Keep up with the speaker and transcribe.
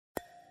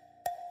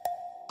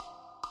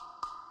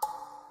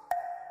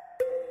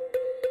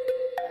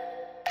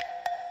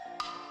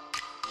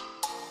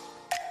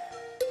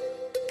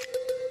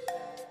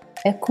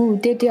Ẹ kú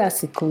dédé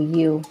àsìkò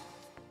yìí o.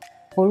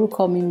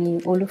 Orúkọ mi ni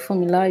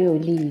Olúfunmilayo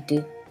Oliyide.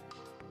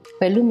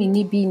 Pẹ̀lú mi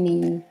níbí ni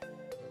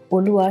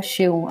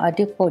Oluwaseun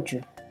Adepoju.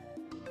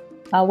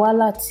 A wá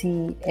láti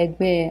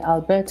ẹgbẹ́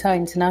Alberta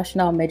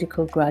International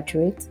Medical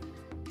Graduate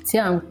tí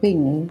à ń pè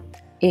ní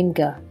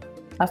AIMGA.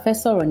 A fẹ́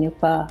sọ̀rọ̀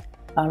nípa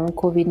àrùn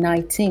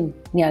COVID-19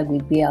 ní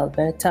agbègbè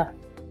Alberta.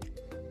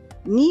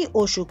 Ní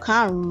oṣù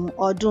karùn-ún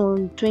ọdún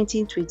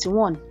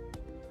 2021,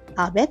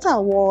 Alberta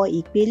wọ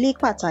ìpele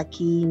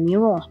pàtàkì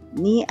mìíràn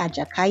ní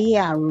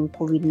àjàkálẹ̀ àrùn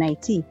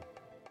COVID-19,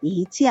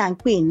 èyí tí à ń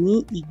pè ní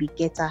ìgbì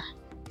kẹta.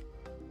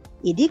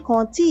 Ìdí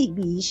kan tí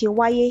ìgbì yìí ṣe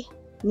wáyé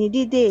ni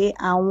dídé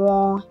àwọn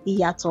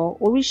ìyàtọ̀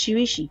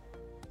oríṣiríṣi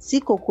sí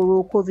kòkòrò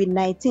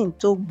COVID-19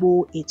 tó gbo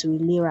ètò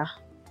ìlera.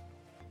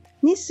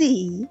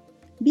 Nísìnyí,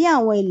 bí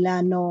àwọn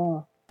ìlànà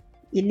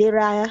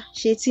ìlera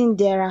ṣe ti ń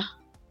dẹra,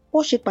 ó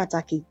ṣe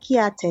pàtàkì kí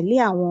a tẹ̀lé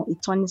àwọn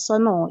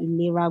ìtọ́nisọ́nà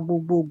ìlera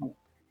gbogbogbò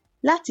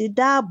láti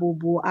dáàbò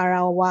bo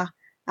ara wa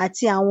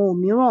àti àwọn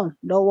òmíràn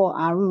lọ́wọ́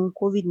àrùn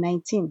COVID-19.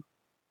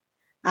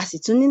 A sì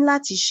tún ní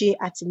láti ṣe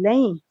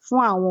àtìlẹ́yìn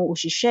fún àwọn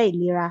òṣìṣẹ́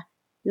ìlera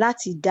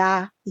láti dá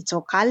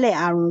ìtànkálẹ̀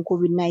àrùn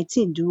COVID-19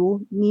 dúró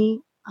ní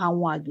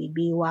àwọn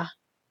agbègbè wa.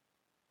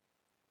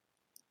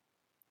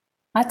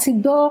 A ti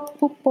gbọ́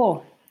púpọ̀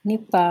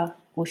nípa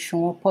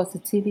òṣùwọ̀n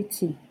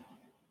positivity.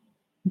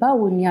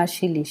 Báwo ni a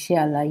ṣe lè ṣe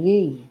àlàyé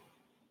yìí?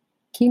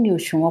 Kí ni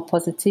òṣùwọ̀n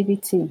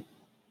positivity?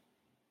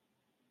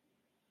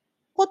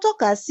 Ó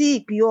tọ́ka sí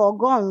ìpín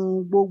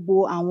 100% gbogbo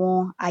àwọn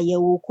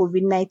àyẹ̀wò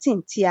COVID-19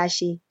 tí a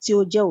ṣe tí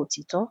ó jẹ́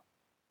òtítọ́.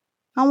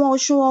 Àwọn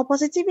òṣùwọ̀n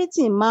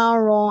positivity máa ń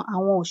ran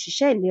àwọn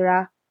òṣìṣẹ́ ìlera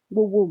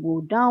gbogbogbò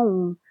dáhùn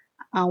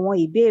àwọn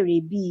ìbéèrè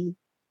bíi: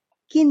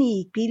 kí ni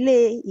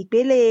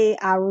ìpele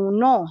àrùn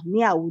náà ní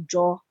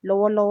àwùjọ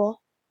lọ́wọ́lọ́wọ́?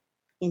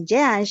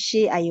 Ǹjẹ́ à ń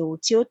ṣe àyẹ̀wò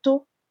tí ó tó?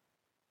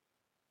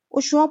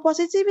 Òṣùwọ̀n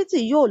positivity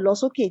yóò lọ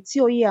sókè tí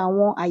oye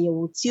àwọn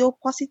àyẹ̀wò tí ó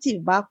positive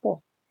bá pọ̀,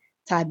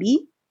 tàbí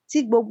tí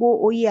gbogbo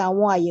oye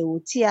àwọn àyẹ̀wò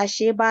tí a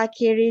ṣe bá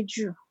kéré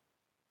jù.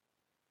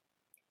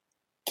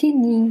 Kí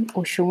ni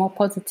òṣùwọ̀n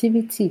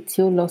positivity tí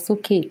ó lọ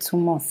sókè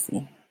túmọ̀ sí?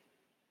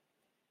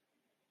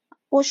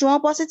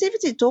 Òṣùwọ̀n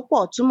positivity tó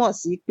pọ̀ túmọ̀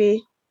sí pé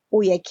ó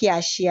yẹ kí a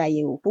ṣe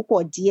àyẹ̀wò púpọ̀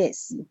díẹ̀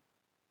sí i,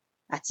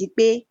 àti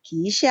pé kì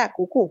í ṣe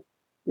àkókò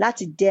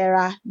láti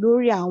dẹra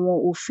lórí àwọn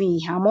òfin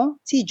ìhámọ́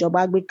tí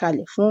ìjọba gbé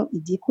kalẹ̀ fún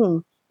ìdínkù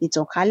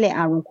ìtànkálẹ̀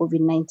àrùn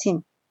COVID-19.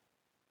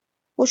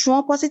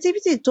 Òṣùwọ̀n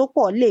positivity tó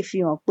pọ̀ lè fi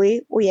hàn pé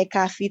ó yẹ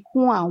ká fi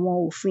kún àwọn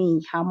òfin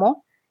ìhámọ́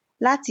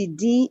láti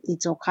dín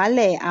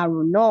ìtànkálẹ̀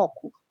àrùn náà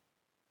kù.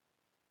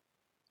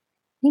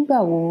 Nígbà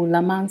wo la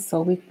máa ń sọ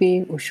wípé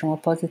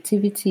òṣùwọ̀n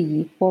positivity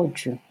yìí pọ̀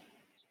jù?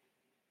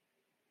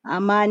 A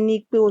máa ní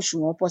pé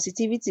òṣùwọ̀n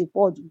positivity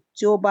pọ̀ jù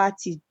tí ó bá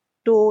ti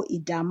tó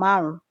ìdá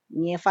 5,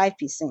 ìyẹn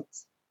 5%.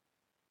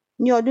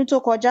 Ní ọdún tó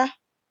kọjá,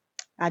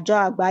 Àjọ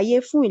Àgbáyé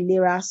fún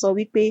Ìlera sọ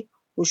wípé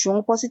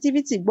òṣùwọ̀n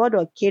positivity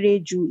gbọ́dọ̀ kéré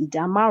ju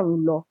ìdá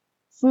 5 lọ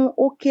fún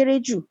ó kéré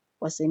jù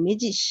ọ̀sẹ̀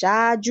 2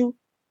 ṣáájú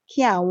kí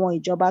àwọn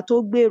ìjọba tó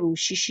gbèrò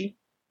ṣíṣí.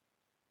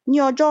 Ní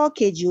ọjọ́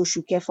kejì oṣù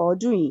kẹfà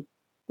ọdún yìí,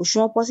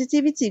 òṣùwọ̀n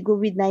positivity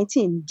COVID-19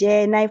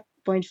 jẹ́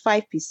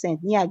 9.5%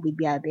 ní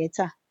agbègbè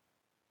Alberta.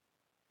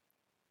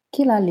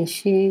 Kí la lè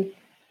ṣe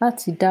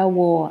láti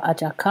dáwọ́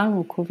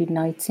àjàkálẹ̀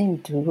COVID-19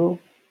 dúró?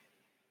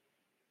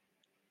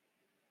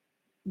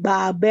 Gba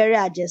abẹ́rẹ́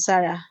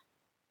àjẹsára,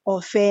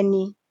 ọ̀fẹ́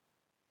ni,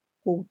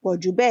 kò pọ̀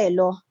jù bẹ́ẹ̀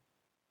lọ.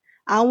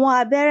 Àwọn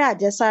abẹ́rẹ́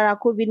àjẹsára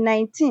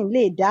COVID-19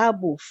 lè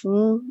dáàbò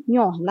fún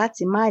yàn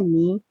láti má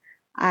ní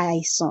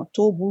àìsàn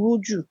tó burú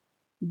jù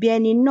bí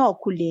ẹni náà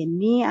kulẹ̀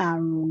ní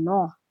àrùn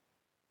náà.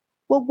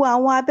 Gbogbo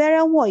àwọn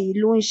abẹ́rẹ́ wọ̀nyí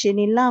ló ń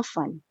ṣeni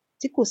láǹfààní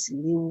tí kò sì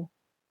léwu.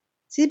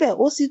 Síbẹ̀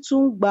ó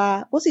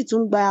sì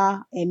tún gba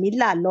ẹ̀mí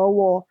là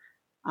lọ́wọ́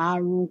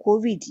àrùn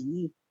COVID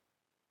yìí.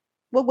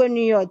 Gbogbo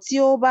ènìyàn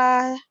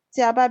tí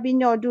a bá bí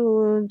ní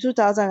ọdún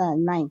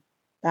 2009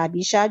 tàbí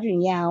ṣáájú,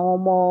 ìyẹn àwọn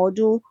ọmọ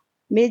ọdún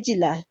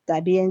 12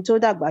 tàbí ẹni tó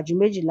dàgbà ju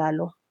 12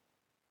 lọ,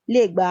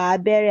 lè gba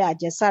abẹ́rẹ́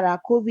àjẹsára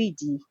COVID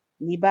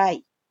ní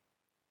báyìí.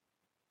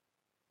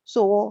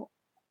 So,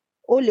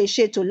 o lè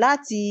ṣètò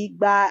láti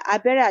gba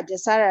abẹ́rẹ́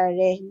àjẹsára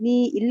rẹ ní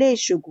ilé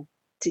ìṣògùn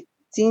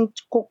tí ń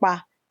kópa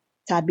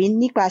tàbí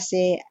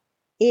nípasẹ̀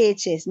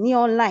AHS ní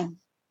online.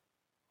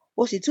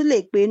 O sì tún lè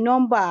pe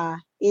nọ́mbà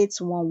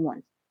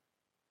 811.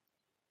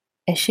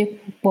 Ẹ ṣé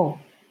púpọ̀.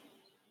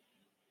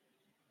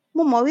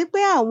 Mo mọ̀ wípé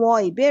àwọn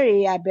ìbéèrè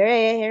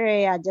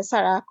abẹ́rẹ́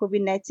àjẹsára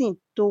COVID-19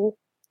 tó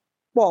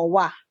pọ̀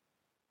wà.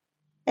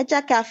 Ẹ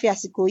jẹ́ ká fi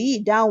àsìkò yìí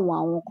dáhùn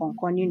àwọn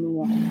kọ̀ọ̀kan nínú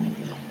wọn.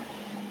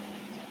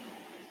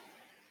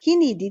 Kí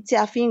ni ìdí tí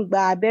a fi ń gba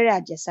abẹ́rẹ́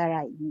àjẹsára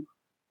yìí?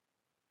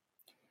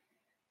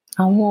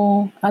 Àwọn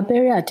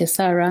abẹ́rẹ́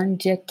àjẹsára ń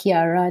jẹ́ kí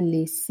ara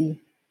le sí i.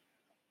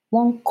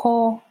 Wọ́n ń kọ́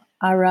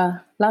ara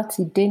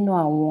láti dènà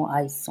àwọn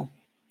àìsàn.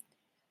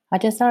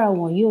 Àjẹsára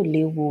wọ̀nyí ò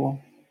léwu o.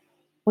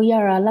 Ó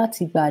yára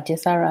láti gba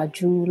àjẹsára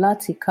ju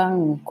láti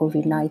kárùn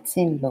COVID-19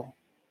 lọ.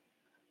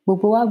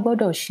 Gbogbo wa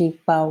gbọ́dọ̀ ṣe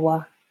ipa wa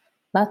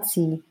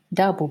láti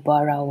dáàbò bo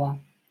ara wa.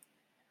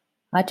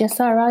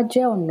 Àjẹsára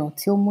jẹ́ ọ̀nà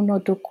tí ó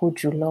múnádóko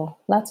jùlọ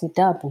láti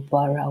dáàbò bo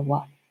ara wa,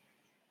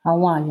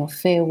 àwọn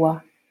àyànfẹ́ wa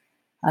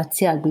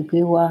àti agbègbè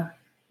wa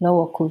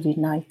lọ́wọ́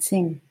COVID-19.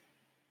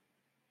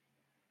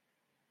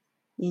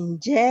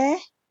 Ǹjẹ́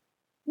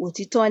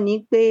òtítọ́ ni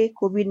pé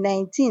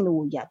COVID-19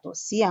 ò yàtọ̀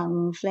sí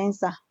àrùn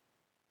influenza?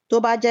 Tó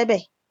bá jẹ́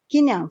bẹ́ẹ̀, kí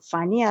ni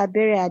àǹfààní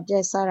abẹ́rẹ́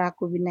àjẹsára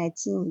COVID-19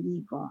 yìí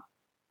gan-an?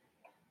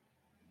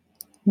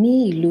 Ní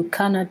ìlú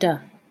Canada,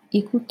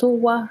 ikú tó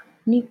wá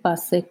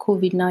nípasẹ̀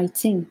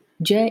COVID-19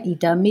 jẹ́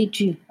ìdá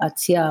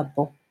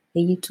 2.5,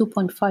 èyí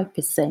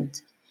 2.5%,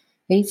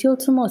 èyí tí ó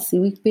túmọ̀ sí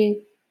wípé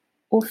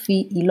ó fi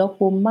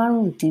ìlọ́po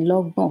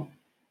 25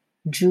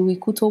 ju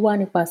ikú tó wá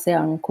nípasẹ̀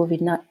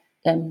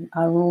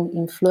àrùn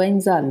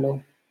influenza lọ.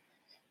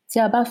 Tí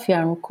a bá fi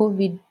àrùn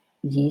COVID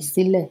yìí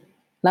sílẹ̀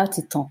láti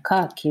tàn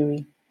káàkiri,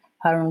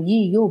 àrùn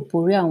yìí yóò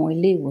borí àwọn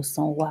ilé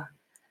ìwòsàn wa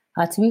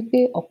àti wípé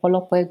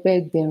ọ̀pọ̀lọpọ̀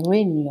ẹgbẹẹgbẹ̀rún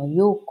ènìyàn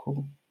yóò kú.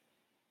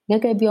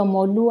 Gẹ́gẹ́ bí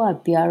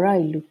ọmọlúwàbí ará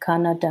ìlú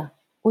Canada,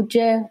 ó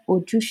jẹ́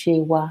ojúṣe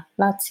wa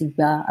láti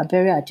gba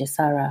abẹ́rẹ́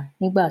àjẹsára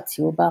nígbà tí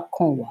ó bá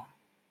kàn wá.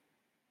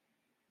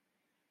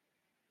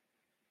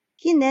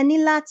 Kí ni ẹ ní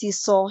láti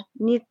sọ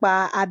nípa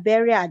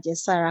abẹ́rẹ́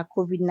àjẹsára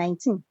COVID-19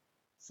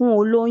 fún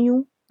olóyún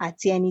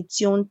àti ẹni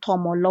tí ó ń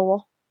tọ́mọ lọ́wọ́?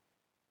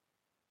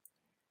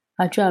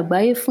 Àjọ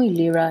Àgbáyé fún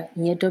Ìlera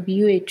ìyẹn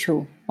WHO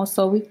wọ́n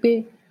sọ wípé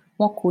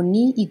wọn kò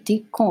ní ìdí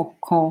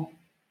kankan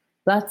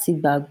láti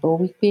gbàgbọ́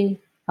wípé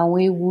àwọn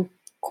ewu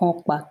kan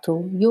pàtó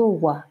yóò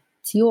wà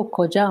tí yóò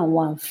kọjá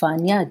àwọn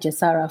àǹfààní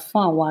àjẹsára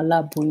fún àwọn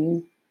aláboyún.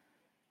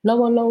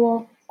 Lọ́wọ́lọ́wọ́,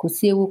 kò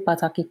sí ewu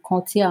pàtàkì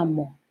kan tí a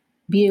mọ̀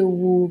bí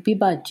ewu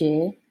bíbàjẹ́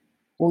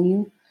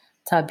oyún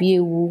tàbí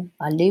ewu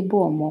àléébù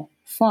ọmọ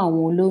fún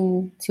àwọn olóyún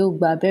tí ó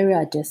gba abẹ́rẹ́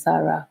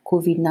àjẹsára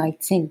COVID-19.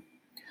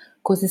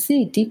 Kò sì sí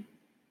ìdí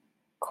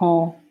kan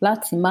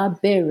láti má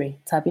bẹ̀rẹ̀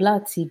tàbí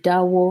láti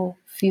dáwọ́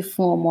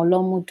fífún ọmọ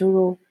lọ́mú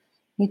dúró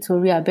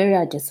nítorí abẹ́rẹ́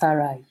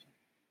àjẹsára yìí.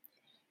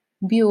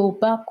 Bí o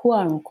bá kó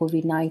àrùn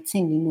COVID-19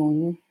 nínú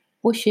oyún,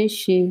 ó ṣeé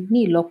ṣe ní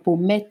ìlọ́po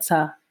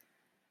 3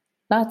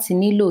 láti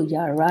nílò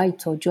yàrá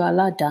ìtọ́jú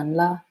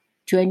aládàá-ńlá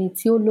ju ẹni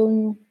tí ò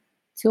lóyún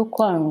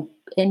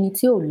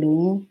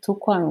tó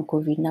kó àrùn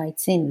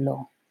COVID-19 lọ.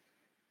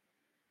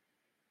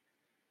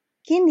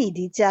 Kí ni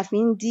ìdí tí a fi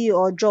ń dí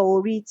ọjọ́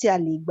orí tí a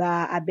lè gba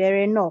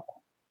abẹ́rẹ́ náà kù?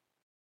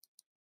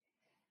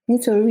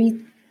 Nítorí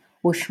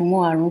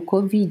òṣùwọ̀n àrùn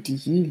COVID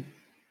yìí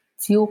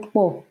tí ó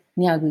pọ̀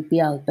ní agbègbè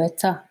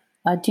Alberta,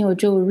 a dín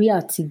ọjọ́ orí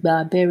àti gba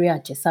abẹ́rẹ́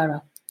àjẹsára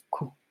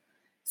kù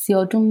sí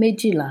ọdún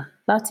 12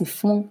 láti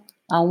fún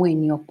àwọn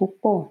ènìyàn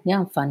púpọ̀ ní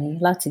àǹfààní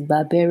láti gba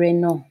abẹ́rẹ́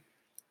náà.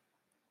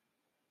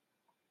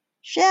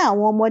 Ṣé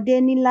àwọn ọmọdé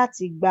ní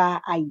láti gba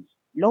àyè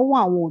lọ́wọ́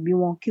àwọn òbí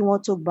wọn kí wọ́n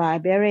tó gba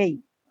abẹ́rẹ́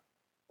yìí?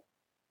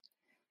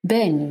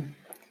 Bẹ́ẹ̀ni,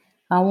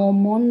 àwọn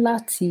òbí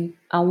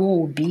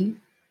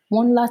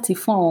wọ́n ní láti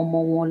fún àwọn ọmọ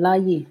wọn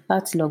láyè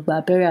láti lọ gba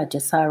abẹ́rẹ́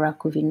àjẹsára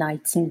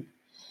COVID-19.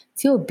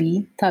 Tí òbí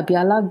tàbí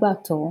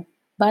alágbàtọ́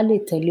bá lè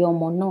tẹ̀lé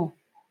ọmọ náà,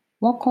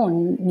 wọ́n kàn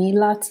ní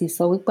láti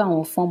sọ wípé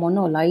àwọn fún ọmọ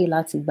náà láyè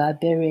láti gba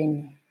abẹ́rẹ́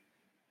ni.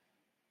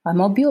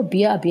 Àmọ́ bí òbí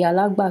àbí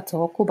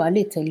alágbàtọ́ kò bá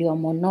lè tẹ̀lé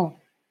ọmọ náà,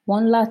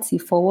 wọ́n ní láti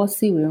fọwọ́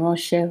sí ìwé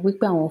ránṣẹ́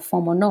wípé àwọn fún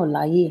ọmọ náà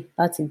láyè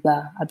láti gba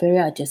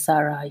abẹ́rẹ́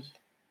àjẹsára yìí.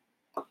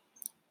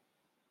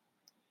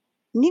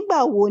 Nígbà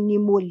wo ni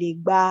mo lè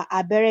gba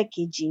abẹ́rẹ́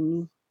kejì mi?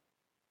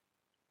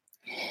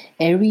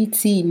 Ẹ̀rí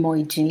ti ìmọ̀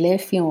ìjìnlẹ̀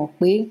fi hàn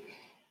pé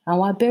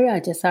àwọn abẹ́rẹ́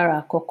àjẹsára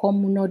àkọ́kọ́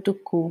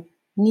múnádóko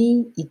ní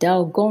ìdá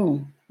 100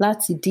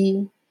 láti dí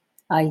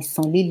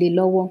àìsàn líle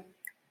lọ́wọ́.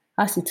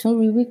 A sì tún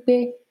rí wípé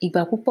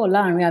ìgbà púpọ̀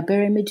láàárín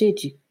abẹ́rẹ́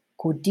méjèèjì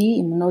kò dí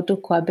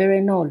ìmúnádóko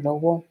abẹ́rẹ́ náà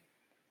lọ́wọ́.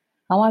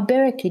 Àwọn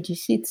abẹ́rẹ́ kejì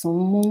sì tún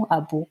mú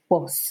ààbò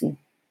pọ̀ sí i.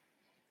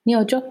 Ní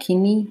ọjọ́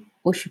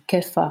 1 oṣù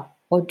kẹfà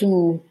ọdún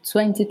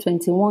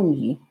 2021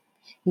 yìí,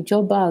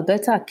 ìjọba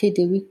Alberta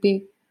kéde wípé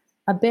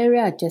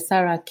abẹ́rẹ́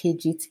àjẹsára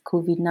kejì ti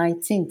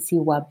COVID-19 ti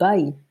wà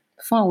báyìí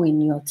fún àwọn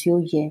ènìyàn tí ó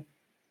yẹ.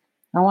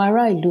 Àwọn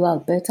ará ìlú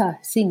Alberta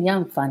sì ní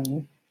àǹfààní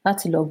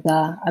láti lọ gba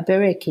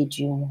abẹ́rẹ́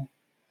kejì wọn.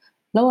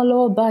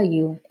 Lọ́wọ́lọ́wọ́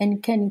báyìí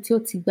ẹnikẹ́ni tí ó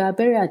ti gba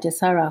abẹ́rẹ́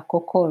àjẹsára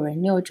àkọ́kọ́ rẹ̀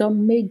ní ọjọ́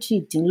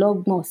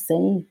 28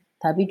 sẹ́yìn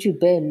tàbí jù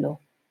bẹ́ẹ̀ lọ,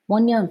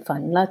 wọ́n ní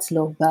àǹfààní láti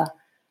lọ gba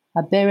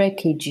abẹ́rẹ́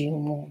kejì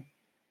wọn.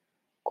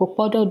 Kò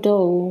pọn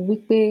dandan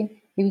wípé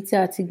ibi tí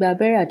a ti gba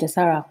abẹ́rẹ́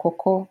àjẹsára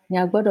àkọ́kọ́ ni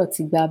a gbọ́dọ̀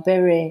ti gba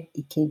abẹ́rẹ́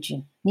ìkejì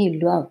ní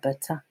ìlú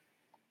Alberta.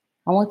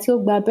 Àwọn tí ó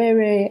gba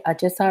abẹ́rẹ́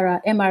àjẹsára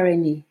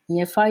mRNA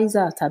ìyẹn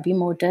Pfizer tàbí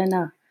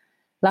Moderna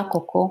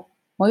lákọ̀ọ́kọ́,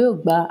 wọn yóò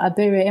gba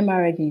abẹ́rẹ́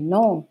mRNA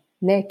náà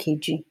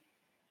lẹ́ẹ̀kejì.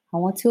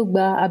 Àwọn tí ó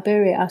gba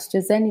abẹ́rẹ́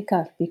AstraZeneca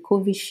bí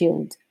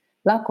Covishield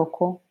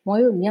lákọ̀ọ́kọ́, wọn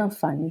yóò ní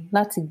àǹfààní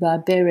láti gba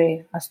abẹ́rẹ́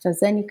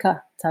AstraZeneca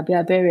tàbí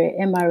abẹ́rẹ́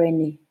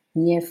mRNA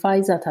ìyẹn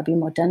Pfizer tàbí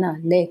Moderna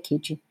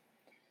lẹ́ẹ̀kejì.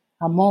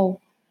 Àmọ́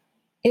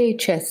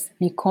AHS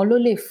nìkan ló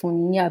lè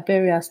fúnni ní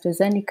abẹ́rẹ́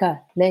AstraZeneca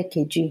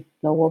lẹ́ẹ̀kejì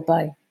lọ́wọ́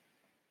báyìí.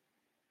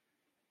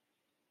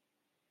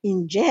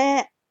 Ǹjẹ́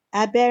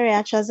abẹ́rẹ́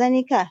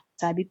AstraZeneca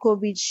tàbí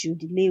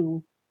Covishield léwu?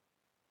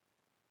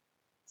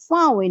 Fún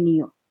àwọn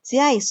ènìyàn tí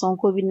àìsàn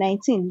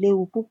COVID-19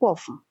 léwu púpọ̀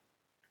fún,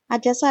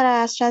 àjẹsára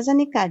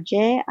AstraZeneca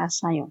jẹ́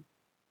àṣàyàn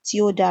tí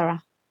ó dára.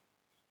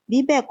 Bí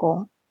bẹ́ẹ̀ kọ́,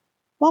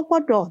 wọ́n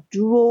gbọ́dọ̀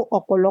dúró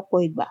ọ̀pọ̀lọpọ̀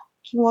ìgbà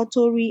kí wọ́n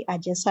tó rí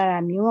àjẹsára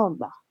mìíràn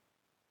gbà.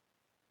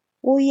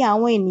 Oye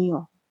àwọn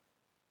ènìyàn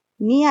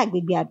ní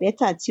agbègbè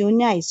àbẹ́tà tí ó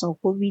ní àìsàn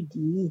COVID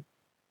yìí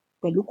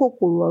pẹ̀lú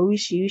kòkòrò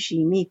oríṣiríṣi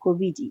ní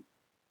COVID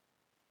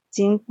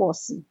ti ń pọ̀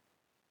sí.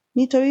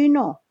 Nítorí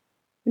náà,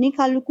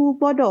 oníkálukú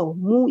gbọ́dọ̀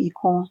mú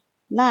ìkan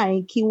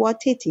láàrin kí wọ́n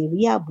tètè rí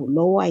ààbò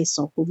lọ́wọ́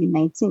àìsàn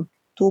COVID-19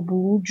 tó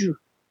burú jù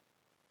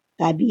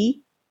tàbí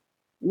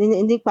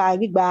nípa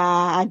gbígba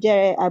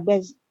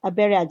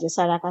abẹ́rẹ́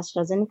àjẹsára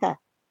AstraZeneca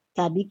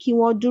tàbí kí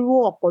wọ́n dúró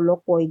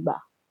ọ̀pọ̀lọpọ̀ ìgbà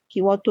kí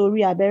wọ́n tó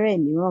rí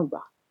abẹ́rẹ́ mìíràn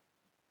gbà.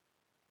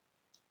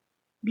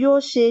 Bí ó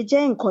ṣe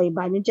jẹ́ nǹkan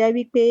ìbànújẹ́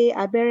wípé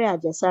abẹ́rẹ́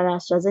àjẹsára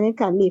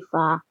AstraZeneca lè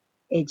fa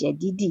ẹ̀jẹ̀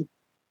dídì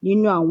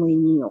nínú àwọn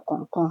ènìyàn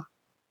kọ̀ọ̀kan.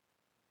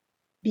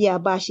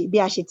 Bí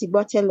a ṣe ti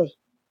gbọ́ tẹ́lẹ̀,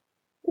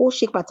 ó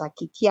ṣe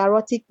pàtàkì kí a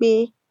rántí pé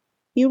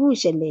irú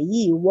ìṣẹ̀lẹ̀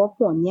yìí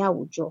wọ́pọ̀ ní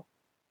àwùjọ.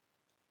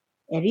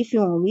 Ẹ̀rí fi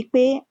hàn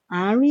wípé à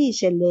ń rí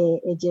ìṣẹ̀lẹ̀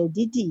ẹ̀jẹ̀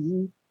dídì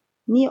yìí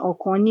ní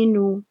ọ̀kan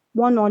nínú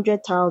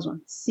 100,000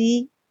 sí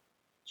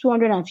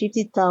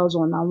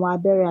 250,000 àwọn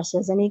abẹ́rẹ́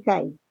AstraZeneca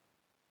yìí.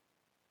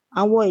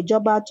 Àwọn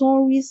ìjọba tó ń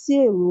rí sí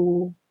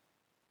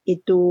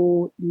ètò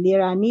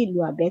ìlera ní ìlú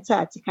àbẹ́tà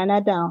àti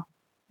Canada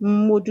ń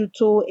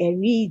mójútó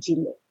ẹ̀rí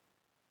ìjìnlẹ̀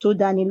tó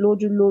dáni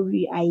lójú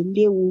lórí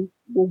àìléwu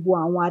gbogbo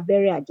àwọn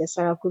abẹ́rẹ́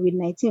àjẹsára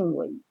COVID-19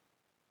 wọ̀nyí.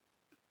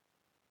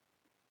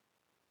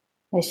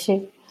 Ẹ ṣé.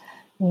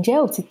 Ǹjẹ́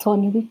òtítọ́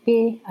ni wípé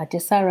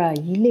àjẹsára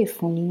yìí lè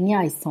fúnni ní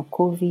àìsàn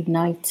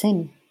COVID-19?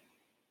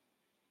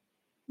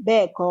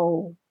 Bẹ́ẹ̀ kọ́ o.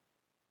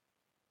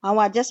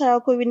 Àwọn àjẹsára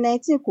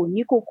COVID-19 kò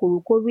ní kòkòrò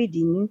COVID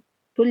nínú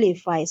tó lè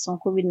fa àìsàn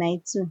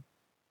COVID-19.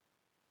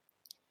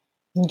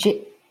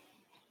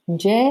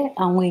 Ǹjẹ́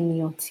àwọn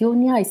ènìyàn tí ó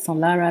ní àìsàn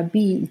lára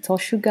bíi ìtọ̀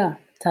ṣúgà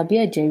tàbí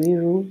ẹ̀jẹ̀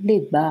ríru lè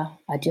gba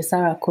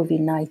àjẹsára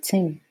COVID-19?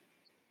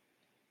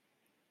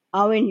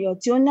 Àwọn ènìyàn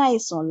tí ó ní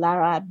àìsàn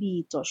lára bíi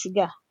ìtọ̀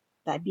ṣúgà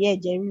tàbí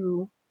ẹ̀jẹ̀ ríru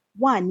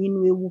wà nínú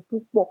ewu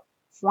púpọ̀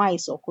fún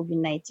àìsàn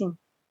COVID-19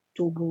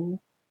 tó burú.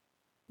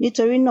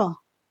 Nítorí náà,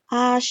 á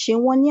ṣe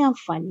wọ́n ní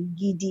àǹfààní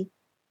gidi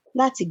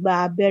láti gba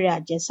abẹ́rẹ́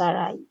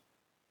àjẹsára yìí.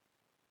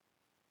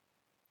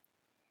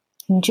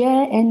 Ǹjẹ́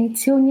ẹni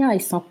tí ó ní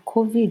àìsàn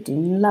COVID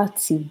ní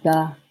láti gba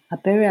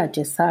abẹ́rẹ́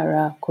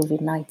àjẹsára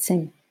COVID-19?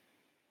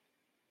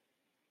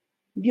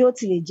 Bí ó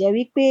tilẹ̀ jẹ́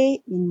wípé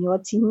ènìyàn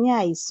ti ní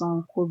àìsàn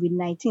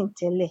COVID-19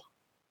 tẹ́lẹ̀,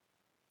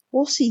 ó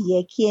sì yẹ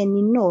kí ẹni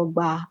náà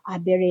gba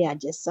abẹ́rẹ́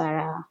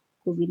àjẹsára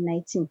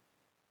COVID-19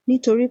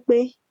 nítorí pé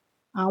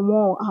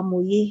àwọn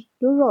amòye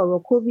lórí ọ̀rọ̀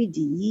COVID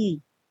yìí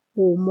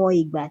kò mọ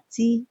ìgbà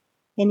tí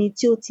ẹni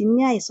tí ó ti ní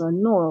àìsàn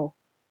náà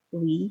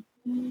rí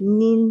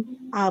ní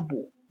ààbò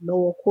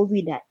lọ́wọ́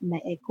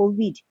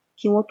COVID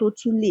kí wọ́n tó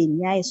tún lè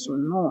ní àìsàn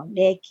náà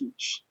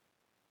lẹ́ẹ̀kejì.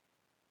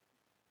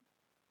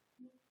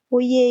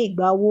 Oye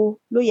ìgbà wo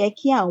ló yẹ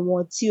kí àwọn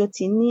tí ó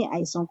ti ní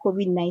àìsàn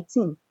COVID-19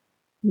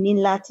 ní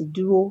láti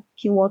dúró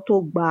kí wọ́n tó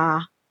gba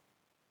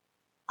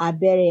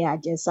abẹ́rẹ́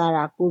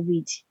àjẹsára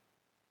COVID?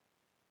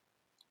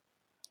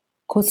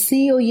 Kò sí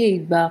oye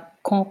ìgbà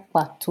kan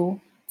pàtó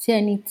tí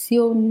ẹni tí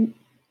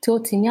ó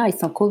ti ní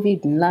àìsàn COVID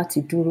ní láti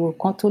dúró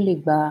kán tó lè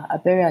gba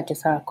abẹ́rẹ́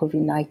àjẹsára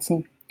COVID-19.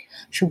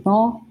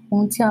 Ṣùgbọ́n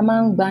ohun tí a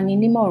máa ń gbani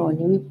nímọ̀ràn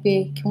ni wípé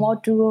kí wọ́n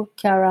dúró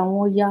kí ara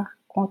wọn yá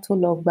kán tó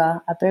lọ gba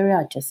abẹ́rẹ́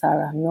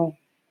àjẹsára náà.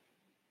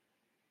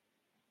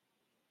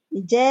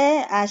 Ǹjẹ́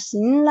a ṣì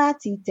ń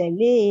láti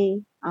tẹ̀lé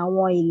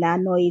àwọn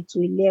ìlànà ètò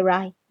ìlera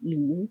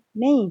ìlú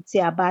lẹ́yìn tí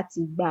a bá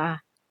ti gba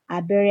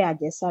abẹ́rẹ́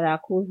àjẹsára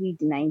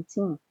COVID-19?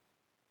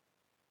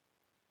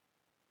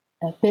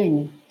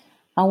 Bẹ́ẹ̀ni,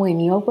 àwọn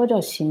ènìyàn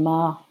gbọ́dọ̀ ṣì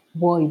máa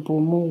wọ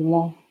ìbomú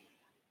wọn.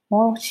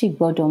 Wọ́n sì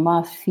gbọ́dọ̀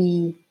máa fi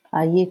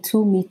ààyè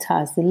 2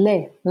 meters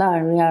lẹ̀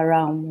láàárín ara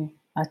wọn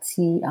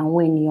àti àwọn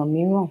ènìyàn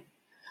mìíràn.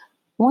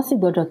 Wọ́n sì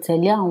gbọ́dọ̀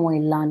tẹ̀lé àwọn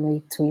ìlànà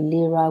ètò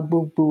ìlera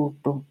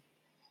gbogbogbò.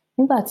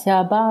 Nígbà tí a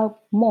bá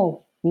mọ̀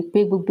wípé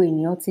gbogbo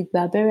ènìyàn ti gba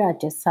abẹ́rẹ́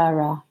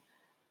àjẹsára,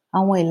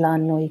 àwọn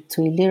ìlànà ètò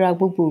ìlera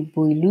gbogbogbò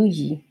ìlú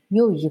yìí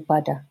yóò yí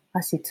padà, a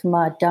sì tún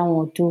máa dá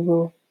wọn dúró.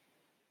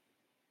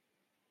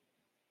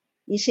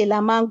 Ìṣe la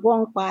máa ń gbọ́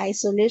nípa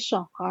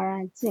isolation,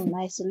 quarantine.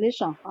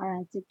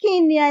 Kí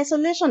ni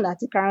isolation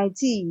àti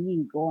quarantine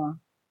yìí gan-an?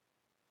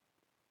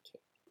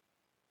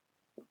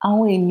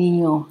 Àwọn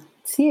ènìyàn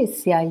tí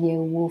èsì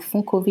àyẹ̀wò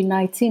fún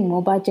COVID-19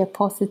 wọn bá jẹ́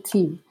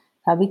positive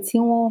tàbí tí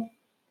wọ́n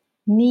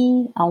ní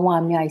àwọn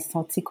àmì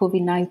àìsàn ti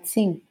COVID-19,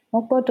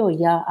 wọ́n gbọ́dọ̀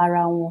ya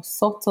ara wọn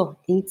sọ́tọ̀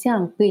èyí tí à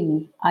ń pè ní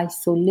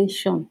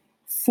isolation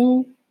fún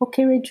ó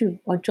kéré jù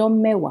ọjọ́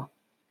 10.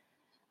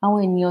 Àwọn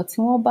ènìyàn tí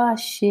wọ́n bá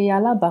ṣe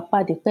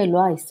alábàápàdé pẹ̀lú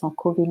àìsàn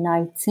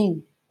COVID-19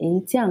 èyí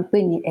tí à ń pè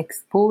ní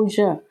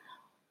exposure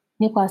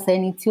nípasẹ̀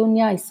ẹni tí ó ní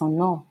àìsàn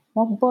náà,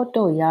 wọ́n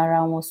gbọ́dọ̀ ya ara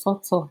wọn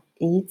sọ́tọ̀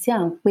èyí tí à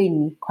ń pè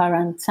ní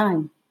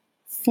quarantine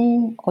fún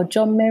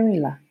ọjọ́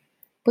 14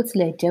 bó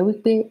tilẹ̀ jẹ́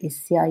wípé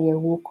èsì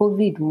àyẹ̀wò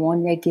COVID wọn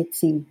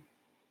negative.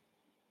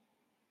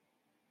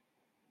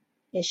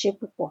 Ẹ ṣé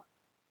púpọ̀.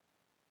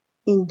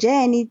 Ǹjẹ́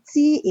ẹni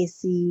tí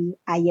èsì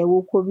àyẹ̀wò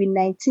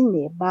COVID-19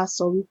 ẹ̀ bá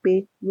sọ wípé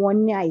wọ́n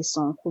ní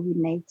àìsàn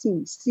COVID-19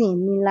 sì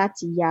ní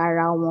láti ya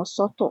ara wọn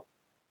sọ́tọ̀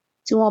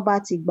tí wọ́n bá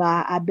ti gba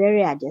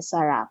abẹ́rẹ́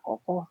àjẹsára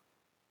àkọ́kọ́?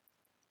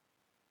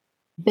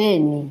 Bẹ́ẹ̀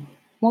ni,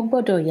 wọ́n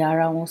gbọ́dọ̀ ya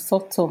ara wọn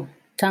sọ́tọ̀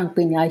tá à ń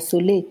pè ní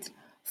isolate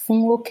fún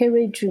ó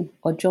kéré jù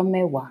ọjọ́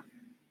 10.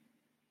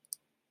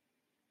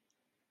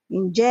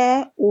 Ǹjẹ́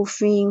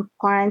òfin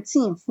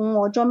quarantine fún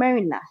ọjọ́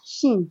 14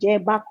 ṣì ń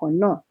jẹ́ bákan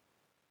náà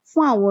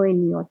fún àwọn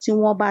ènìyàn tí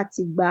wọ́n bá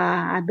ti gba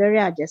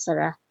abẹ́rẹ́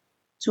àjẹsára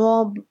tí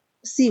wọ́n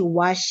sì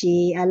wá ṣe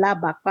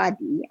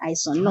alábàápàdé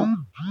àìsàn náà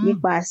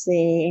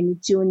nípasẹ̀ ẹni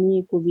tí ó ní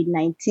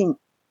COVID-19?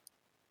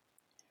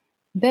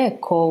 Bẹ́ẹ̀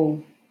kọ́ o,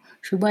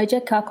 ṣùgbọ́n ẹ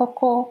jẹ́ ká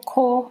kọ́kọ́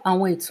kọ́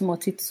àwọn ìtumọ̀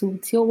tuntun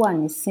tí ó wà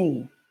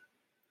nísìnyí.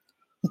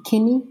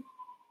 Ìkíní,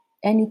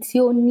 ẹni tí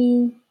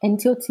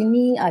ó ti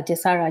ní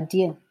àjẹsára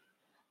díẹ̀,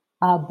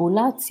 ààbò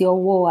láti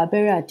ọwọ́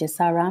abẹ́rẹ́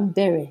àjẹsára ń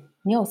bẹ̀rẹ̀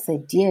ní ọ̀sẹ̀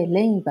díẹ̀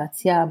lẹ́yìn ìgbà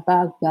tí a bá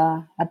gba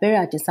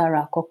abẹ́rẹ́ àjẹsára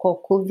àkọ́kọ́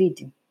COVID.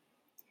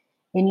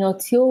 Ènìyàn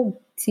tí ó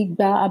ti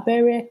gba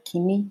abẹ́rẹ́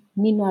kìíní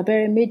nínú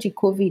abẹ́rẹ́ méjì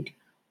COVID,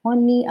 wọ́n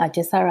ní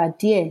àjẹsára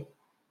díẹ̀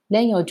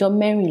lẹ́yìn ọjọ́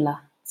 14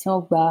 tí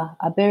wọ́n gba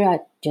abẹ́rẹ́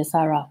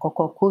àjẹsára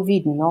àkọ́kọ́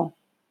COVID náà.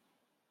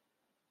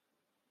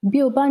 Bí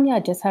o bá ní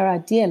àjẹsára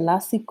díẹ̀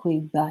lásìkò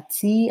ìgbà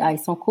tí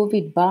àìsàn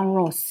COVID bá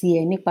ràn sí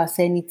ẹ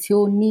nípasẹ̀ ẹni tí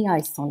ó ní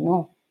àìsàn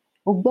náà,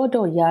 o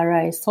gbọ́dọ̀ ya ara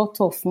ẹ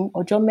sọ́tọ̀ fún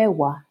ọjọ́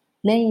 10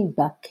 lẹ́yìn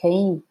ìgbà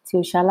kẹ́yìn tí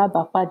o ṣe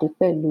alábàápàdé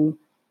pẹ̀lú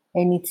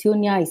ẹni tí ó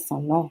ní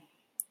àìsàn náà.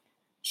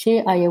 Ṣe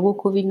àyẹ̀wò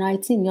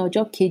COVID-19 ní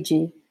ọjọ́ 7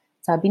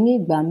 tàbí ní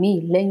ìgbà míì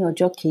lẹ́yìn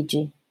ọjọ́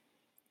 7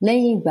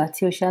 lẹ́yìn ìgbà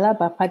tí o ṣe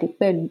alábàápàdé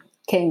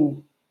kẹ́yìn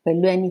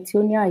pẹ̀lú ẹni tí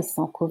ó ní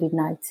àìsàn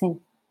COVID-19.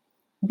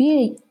 Bí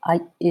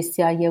èsì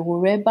àyẹ̀wò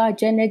rẹ bá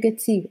jẹ́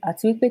negative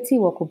àti wípé tí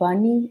ìwọ kò bá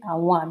ní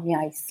àwọn àmì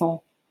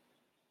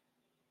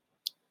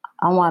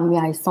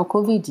àìsàn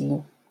COVID yìí,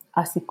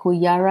 àsìkò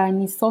ìyara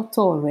ẹni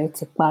sọ́tọ̀ rẹ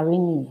ti parí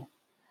nìyẹn.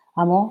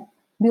 Àmọ́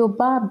bí o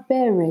bá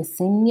bẹ̀rẹ̀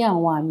sí ní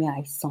àwọn àmì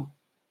àìsàn,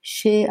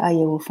 ṣe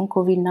àyẹ̀wò fún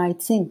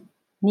COVID-19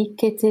 ní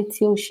kété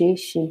tí ó ṣeé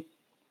ṣe.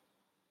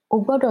 O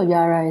gbọ́dọ̀ ya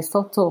ara ẹ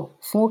sọ́tọ̀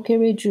fún ó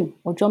kéré jù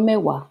ọjọ́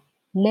 10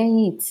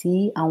 lẹ́yìn tí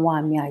àwọn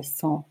àmì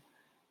àìsàn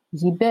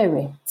yìí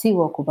bẹ̀rẹ̀ tí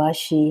ìwọ kò bá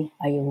ṣe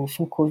àyẹ̀wò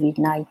fún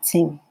COVID-19.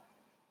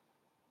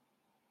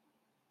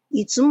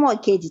 Ìtumọ̀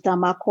kejì tá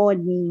a máa kọ́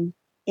ni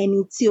ẹni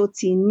tí ó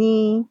ti ní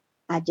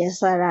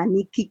àjẹsára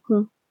ní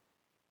kíkún.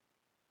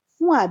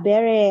 Fún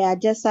abẹ́rẹ́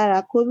àjẹsára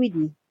COVID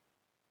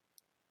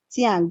tí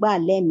à ń gbà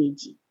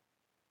lẹ́ẹ̀mejì,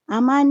 a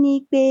máa ń ní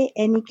pé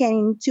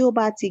ẹnikẹ́ni tí ó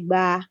bá ti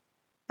gba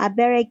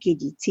abẹ́rẹ́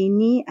kejì ti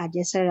ní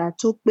àjẹsára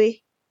tó pé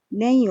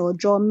lẹ́yìn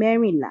ọjọ́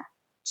 14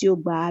 tí ó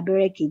gba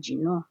abẹ́rẹ́ kejì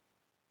náà.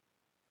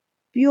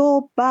 Bí ó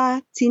bá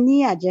ti ní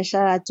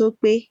àjẹsára tó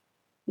pé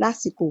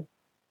lásìkò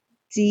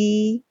tí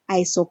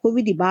àìsàn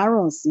COVID bá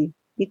ràn sí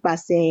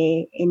nípasẹ̀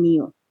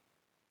ènìyàn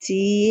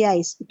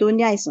tó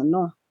ní àìsàn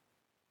náà,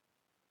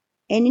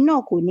 ẹni náà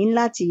kò ní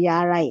láti ya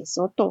ara ẹ̀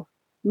sọ́tọ̀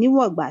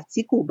níwọ̀n ìgbà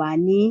tí kò bá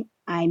ní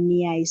àmì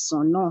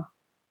àìsàn náà.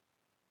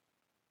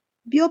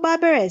 Bí ó bá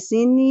bẹ̀rẹ̀ sí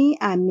ní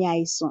àmì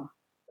àìsàn,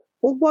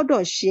 ó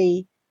gbọ́dọ̀ ṣe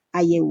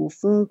àyẹ̀wò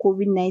fún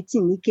COVID-19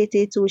 ní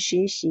kété tó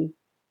ṣeé ṣe.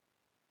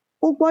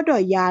 Ó gbọ́dọ̀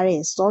ya ara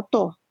ẹ̀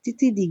sọ́tọ̀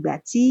títí dìgbà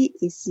tí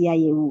èsì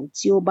àyẹ̀wò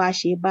tí ó bá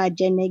ṣe bá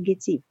jẹ́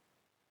negative,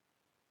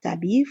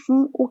 tàbí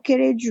fún ó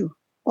kéré jù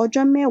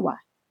ọjọ́ 10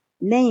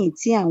 lẹ́yìn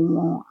tí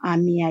àwọn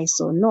àmì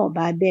àìsàn náà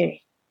bá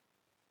bẹ̀rẹ̀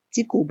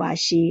tí kò bá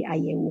ṣe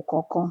àyẹ̀wò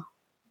kankan.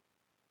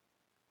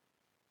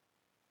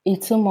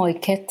 Ìtumọ̀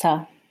ìkẹta,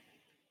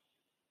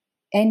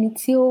 ẹni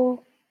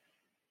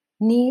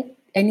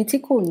tí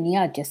kò ní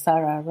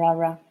àjẹsára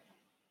rárá.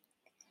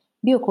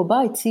 Bí o kò bá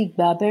tí ì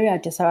gba abẹ́rẹ́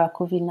àjẹsára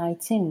COVID-19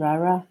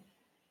 rárá,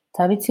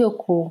 tàbí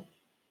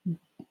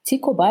tí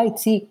kò bá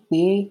tí ì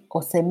pé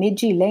ọ̀sẹ̀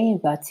 2 lẹ́yìn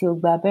ìgbà tí o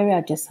gba abẹ́rẹ́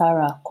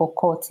àjẹsára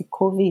àkọ́kọ́ ti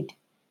COVID,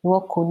 ìwọ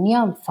kò ní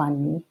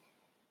àǹfààní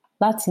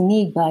láti ní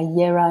ìgbà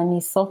ìyẹra ẹni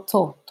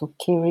sọ́tọ̀ tó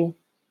kéré.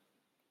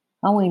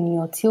 Àwọn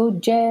ènìyàn tí ó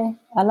jẹ́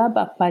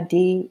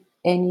alábàápàdé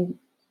ẹni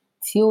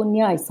tí ó ní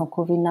àìsàn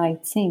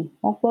COVID-19,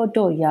 wọ́n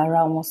gbọ́dọ̀ ya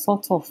ara wọn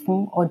sọ́tọ̀ fún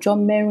ọjọ́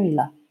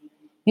 14,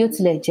 bí ó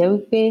tilẹ̀ jẹ́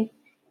wípé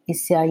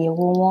èsì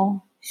àyẹ̀wò wọn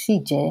sì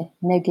jẹ́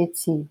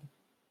negative.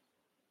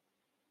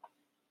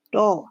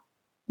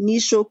 Ní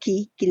ṣókí,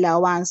 kí la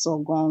wá ń sọ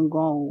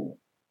gangan o?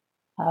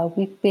 A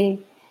wí pé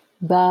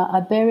gba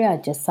abẹ́rẹ́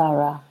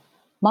àjẹsára,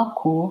 má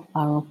kó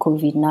àrùn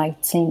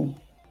COVID-19.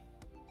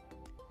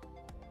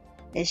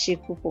 Ẹ ṣé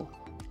púpọ̀.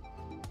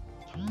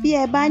 Bí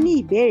ẹ bá ní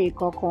ìbéèrè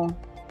kankan,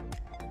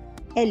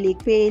 ẹ lè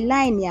pe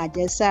láìnì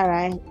àjẹsára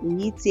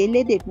èyí tí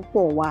elédè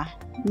púpọ̀ wà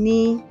ní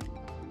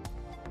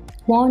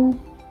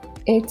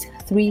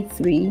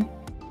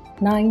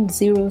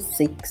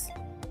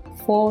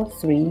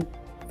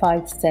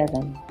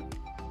 1-833-906-4357.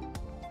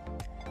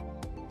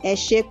 Ẹ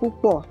ṣé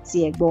púpọ̀ tí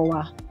ẹ gbọ́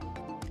wa.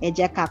 Ẹ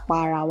jẹ́ ká pa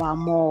ara wa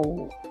mọ́ o.